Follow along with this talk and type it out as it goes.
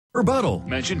Rebuttal.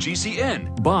 Mention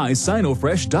GCN. Buy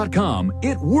SinoFresh.com.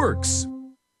 It works.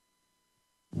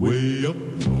 Way up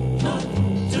north,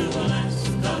 to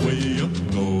Alaska. Way up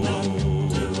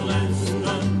north, to Alaska.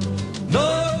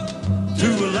 North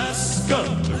to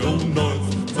Alaska. Go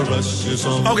north for precious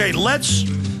on. Okay,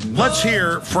 let's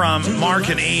hear from Mark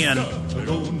and Ian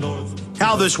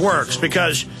how this works,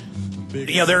 because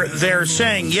they're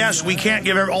saying, yes, we can't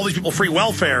give all these people free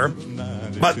welfare,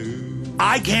 but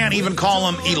I can't even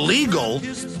call them illegal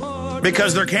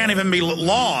because there can't even be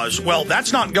laws. Well,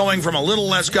 that's not going from a little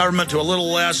less government to a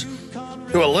little less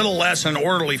in an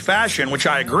orderly fashion, which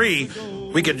I agree.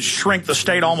 We could shrink the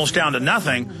state almost down to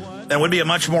nothing. That would be a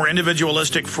much more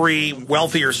individualistic, free,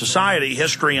 wealthier society.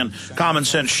 History and common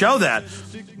sense show that.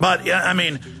 But, I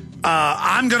mean,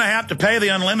 I'm going to have to pay the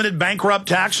unlimited bankrupt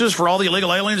taxes for all the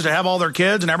illegal aliens to have all their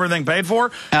kids and everything paid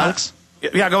for? Alex?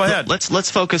 Yeah, go ahead.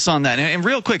 Let's focus on that. And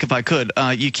real quick, if I could,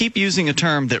 you keep using a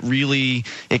term that really,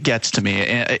 it gets to me.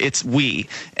 It's we.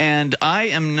 And I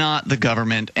am not the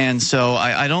government, and so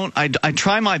I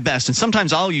try my best, and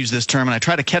sometimes I'll use this term, and I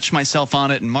try to catch myself on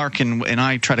it, and Mark and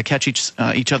I try to catch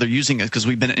each other using it, because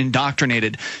we've been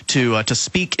indoctrinated to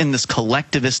speak in this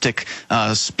collectivistic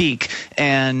speak,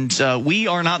 and we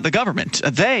are not the government.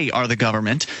 They are the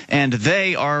government, and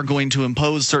they are going to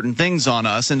impose certain things on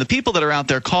us, and the people that are out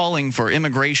there calling for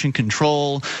immigration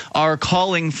control are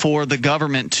calling for the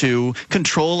government to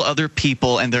control other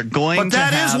people, and they're going to But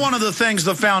that is one of the things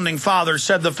the Founding Fathers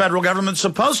said the federal government's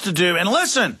supposed to do. And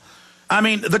listen, I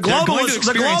mean, the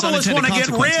globalists want to get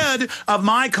rid of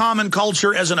my common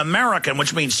culture as an American,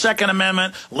 which means Second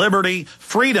Amendment, liberty,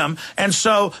 freedom. And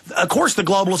so, of course, the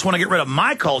globalists want to get rid of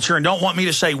my culture and don't want me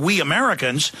to say we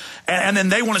Americans, and then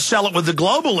they want to sell it with the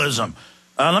globalism.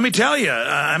 Let me tell you,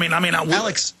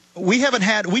 Alex, we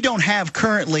don't have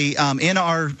currently in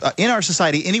our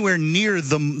society anywhere near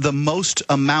the most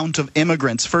amount of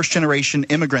immigrants, first-generation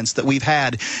immigrants that we've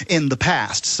had in the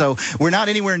past. So we're not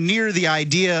anywhere near the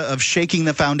idea of shaking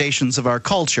the foundations of our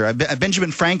culture.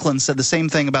 Benjamin Franklin said the same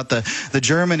thing about the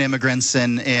German immigrants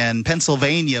in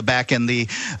Pennsylvania back in the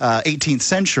 18th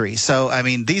century. So, I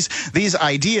mean, these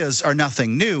ideas are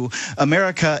nothing new.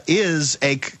 America is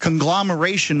a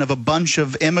conglomeration of a bunch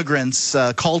of immigrants,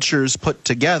 cultures put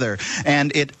together.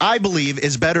 And it, I believe,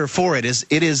 is better for it.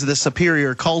 It is the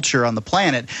superior culture on the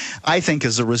planet, I think,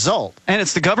 as a result. And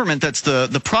it's the government that's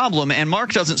the problem. And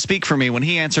Mark doesn't speak for me when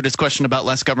he answered his question about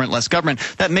less government, less government.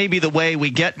 That may be the way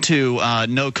we get to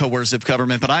no coercive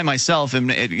government. But I myself am,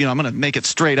 I'm going to make it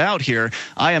straight out here.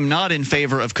 I am not in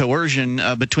favor of coercion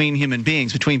between human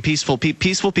beings, between peaceful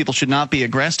people should not be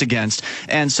aggressed against.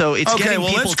 And so it's getting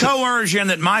people it's coercion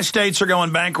that my states are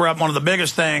going bankrupt. One of the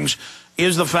biggest things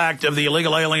is the fact of the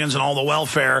illegal aliens and all the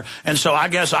welfare. And so I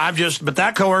guess but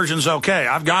that coercion's okay.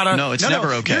 I've got to... No, it's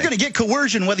never okay. You're going to get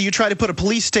coercion whether you try to put a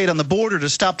police state on the border to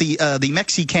stop the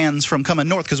Mexicans from coming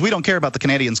north, because we don't care about the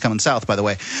Canadians coming south, by the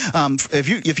way.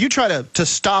 If you try to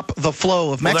stop the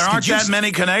flow of Mexicans... there aren't that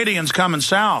many Canadians coming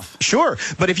south. Sure,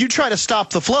 but if you try to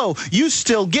stop the flow, you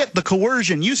still get the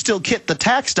coercion, you still get the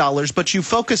tax dollars, but you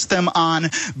focus them on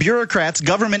bureaucrats,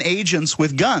 government agents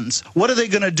with guns. What are they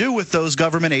going to do with those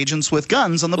government agents with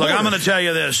guns on the border? Look, I'm going to tell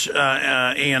you this,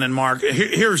 Ian and Mark.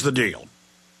 Here's the deal.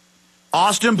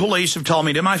 Austin police have told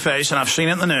me to my face, and I've seen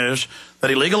it in the news, that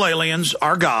illegal aliens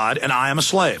are God and I am a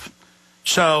slave.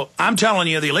 So I'm telling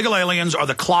you, the illegal aliens are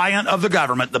the client of the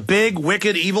government. The big,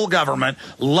 wicked, evil government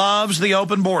loves the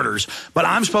open borders. But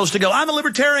I'm supposed to go, I'm a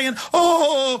libertarian.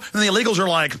 Oh, and the illegals are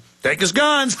like, take his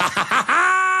guns.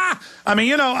 I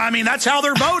mean, that's how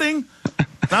they're voting.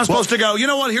 And I'm supposed to go, you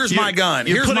know what, here's my gun.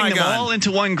 You're here's putting my them gun. all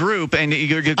into one group, and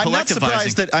you're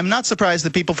collectivizing. I'm not surprised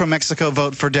that people from Mexico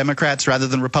vote for Democrats rather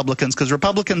than Republicans, because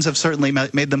Republicans have certainly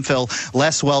made them feel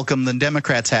less welcome than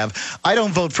Democrats have. I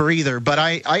don't vote for either, but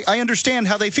I understand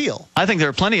how they feel. I think there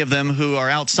are plenty of them who are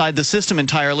outside the system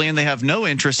entirely, and they have no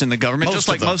interest in the government, just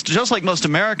like most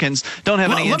Americans don't have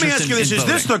any interest in voting. Let me ask you this. Is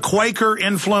this the Quaker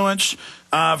influence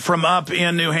from up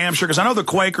in New Hampshire? Because I know the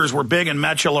Quakers were big in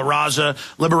Mecha La Raza,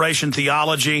 liberation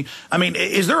theology. I mean,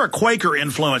 is there a Quaker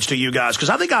influence to you guys? Because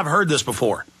I think I've heard this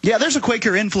before. Yeah, there's a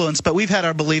Quaker influence, but we've had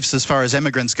our beliefs as far as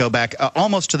immigrants go back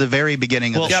almost to the very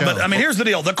beginning of the show. Yeah, but I mean, here's the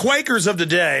deal. The Quakers of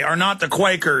today are not the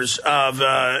Quakers of,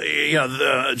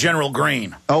 the General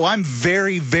Greene. Oh, I'm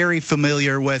very, very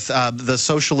familiar with the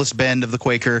socialist bend of the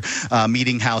Quaker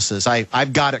meeting houses.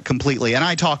 I've got it completely. And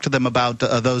I talk to them about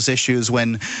those issues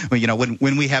when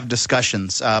when we have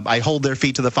discussions. I hold their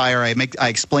feet to the fire. I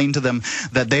explain to them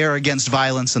that they are against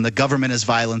violence and the government is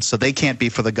violence, so they can't be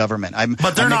for the government.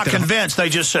 But they're not convinced. They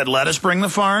just said, let us bring the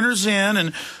foreigners in,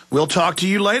 and we'll talk to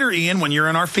you later, Ian, when you're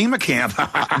in our FEMA camp.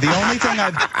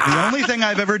 The only thing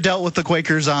I've ever dealt with the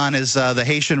Quakers on is the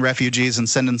Haitian refugees and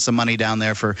sending some money down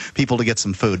there for people to get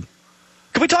some food.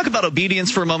 Can we talk about obedience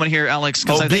for a moment here, Alex?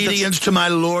 Obedience to my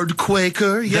Lord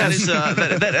Quaker, yes.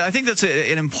 I think that's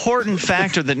an important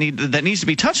factor that needs to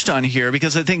be touched on here,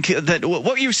 because I think that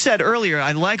what you said earlier,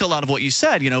 I like a lot of what you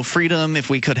said. You know, freedom, if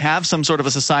we could have some sort of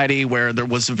a society where there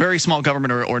was a very small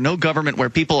government or no government, where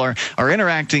people are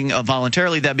interacting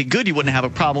voluntarily, that'd be good. You wouldn't have a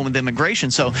problem with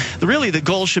immigration. So really the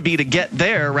goal should be to get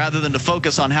there rather than to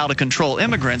focus on how to control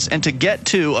immigrants and to get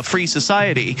to a free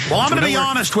society. Well, I'm going to be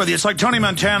honest with you. It's like Tony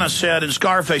Montana said in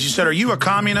Scarface. He said, are you a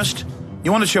communist?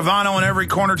 You want a Schiavano in every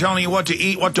corner telling you what to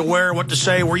eat, what to wear, what to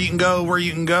say, where you can go, where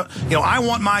you can go? You know, I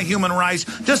want my human rights,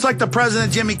 just like the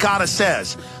President Jimmy Carter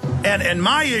says. And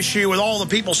my issue with all the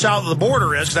people south of the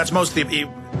border is, because that's most of the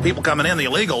people coming in, the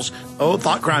illegals,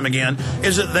 thought crime again,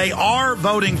 is that they are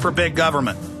voting for big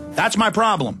government. That's my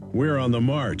problem. We're on the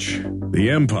march. The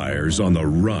empire's on the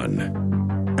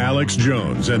run. Alex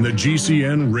Jones and the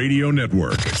GCN Radio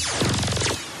Network.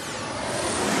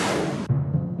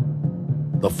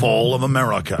 The Fall of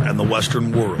America and the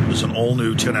Western World is an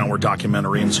all-new 10-hour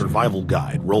documentary and survival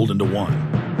guide rolled into one.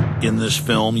 In this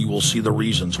film, you will see the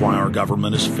reasons why our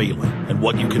government is failing and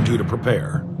what you can do to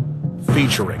prepare.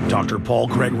 Featuring Dr. Paul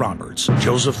Craig Roberts,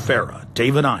 Joseph Farah,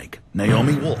 David Icke,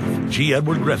 Naomi Wolf, G.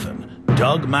 Edward Griffin,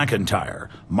 Doug McIntyre,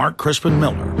 Mark Crispin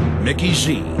Miller, Mickey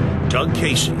Z, Doug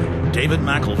Casey, David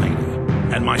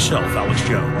McElvaney, and myself, Alex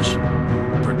Jones.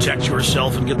 Protect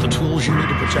yourself and get the tools you need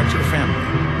to protect your family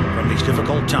from these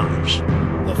difficult times.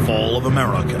 The Fall of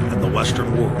America and the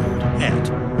Western World at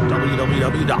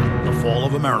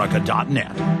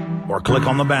www.thefallofamerica.net, or click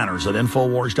on the banners at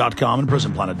Infowars.com and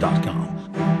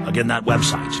PrisonPlanet.com. Again, that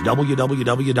website's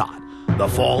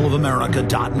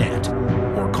www.thefallofamerica.net,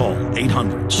 or call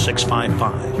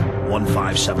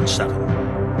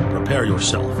 800-655-1577. Prepare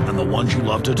yourself and the ones you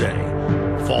love today.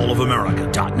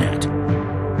 Fallofamerica.net.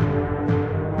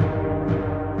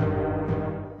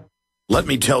 Let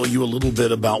me tell you a little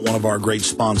bit about one of our great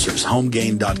sponsors,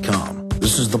 HomeGain.com.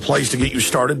 This is the place to get you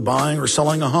started buying or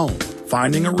selling a home,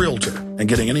 finding a realtor, and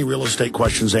getting any real estate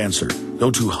questions answered. Go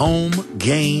to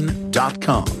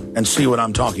HomeGain.com and see what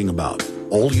I'm talking about.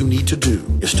 All you need to do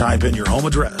is type in your home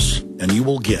address, and you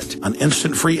will get an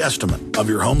instant free estimate of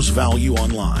your home's value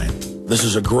online. This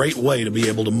is a great way to be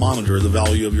able to monitor the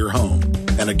value of your home.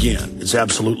 And again, it's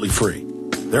absolutely free.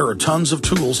 There are tons of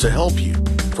tools to help you.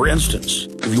 For instance,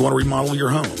 if you want to remodel your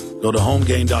home, go to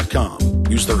HomeGain.com.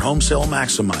 Use their Home Sale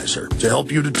Maximizer to help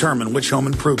you determine which home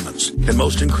improvements can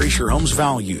most increase your home's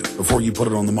value before you put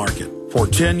it on the market. For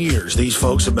 10 years, these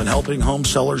folks have been helping home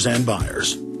sellers and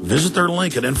buyers. Visit their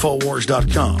link at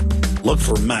Infowars.com. Look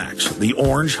for Max, the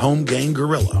orange Home Gain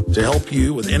Gorilla, to help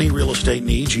you with any real estate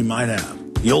needs you might have.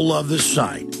 You'll love this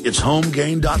site. It's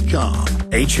HomeGain.com.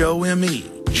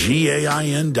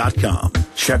 HomeGain.com.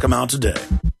 Check them out today.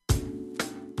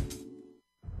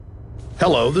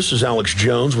 Hello, this is Alex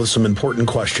Jones with some important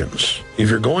questions.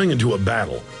 If you're going into a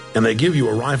battle and they give you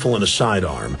a rifle and a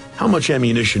sidearm, how much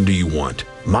ammunition do you want?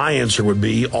 My answer would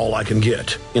be all I can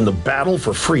get. In the battle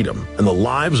for freedom and the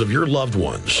lives of your loved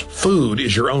ones, food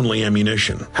is your only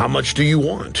ammunition. How much do you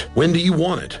want? When do you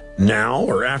want it? Now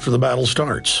or after the battle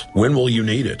starts? When will you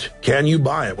need it? Can you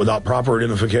buy it without proper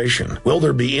identification? Will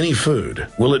there be any food?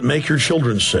 Will it make your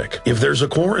children sick? If there's a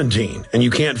quarantine and you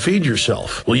can't feed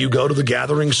yourself, will you go to the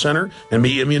gathering center and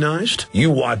be immunized? You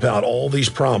wipe out all these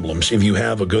problems if you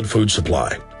have a good food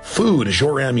supply. Food is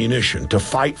your ammunition to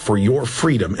fight for your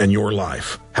freedom and your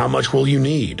life. How much will you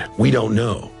need? We don't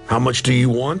know. How much do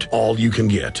you want? All you can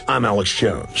get. I'm Alex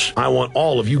Jones. I want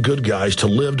all of you good guys to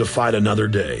live to fight another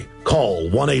day. Call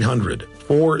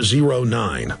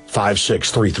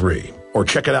 1-800-409-5633 or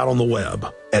check it out on the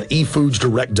web at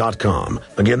efoodsdirect.com.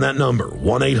 Again, that number,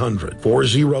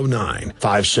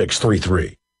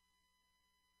 1-800-409-5633.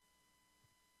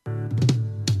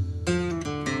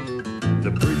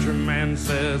 The preacher man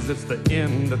says it's the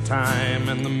end of time,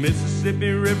 and the Mississippi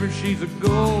River, she's a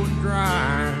gold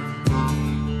dry.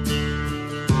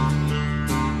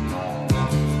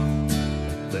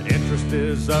 The interest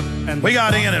is up, and we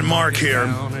got Ian and Mark here,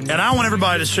 and I want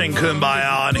everybody to sing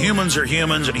Kumbaya, and humans are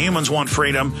humans, and humans want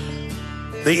freedom.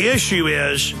 The issue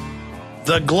is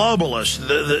the globalists,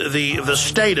 the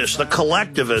statists, the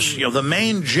collectivists, you know, the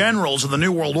main generals of the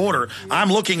New World Order. I'm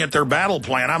looking at their battle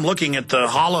plan. I'm looking at the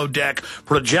holodeck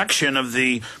projection of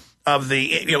the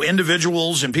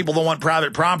individuals and people that want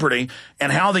private property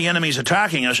and how the enemy's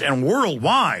attacking us. And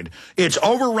worldwide, it's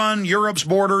overrun Europe's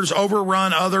borders,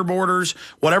 overrun other borders,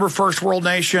 whatever first world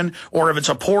nation, or if it's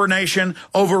a poor nation,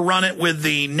 overrun it with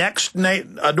the next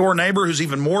door neighbor who's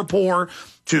even more poor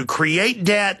to create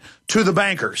debt to the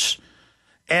bankers.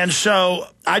 And so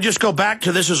I just go back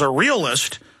to this as a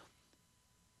realist.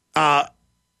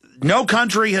 No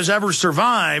country has ever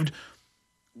survived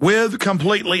with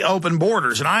completely open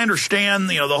borders. And I understand,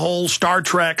 the whole Star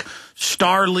Trek,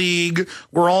 Star League,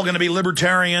 we're all going to be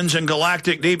libertarians in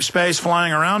galactic deep space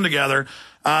flying around together.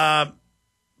 But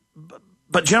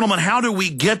gentlemen, how do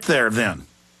we get there then?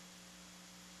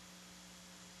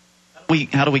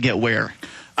 How do we get where?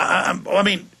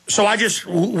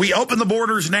 We open the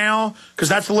borders now because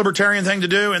that's the libertarian thing to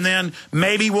do, and then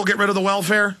maybe we'll get rid of the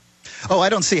welfare? Oh, I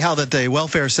don't see how that the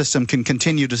welfare system can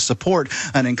continue to support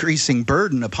an increasing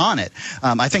burden upon it.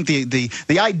 I think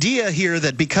the idea here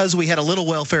that because we had a little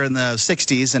welfare in the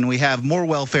 60s and we have more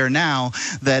welfare now,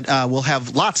 that we'll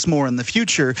have lots more in the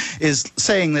future, is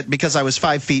saying that because I was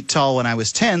 5 feet tall when I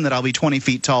was 10, that I'll be 20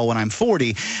 feet tall when I'm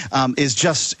 40,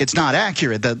 it's not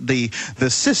accurate. That the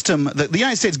system, the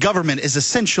United States government is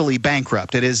essentially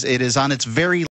bankrupt. It is on its very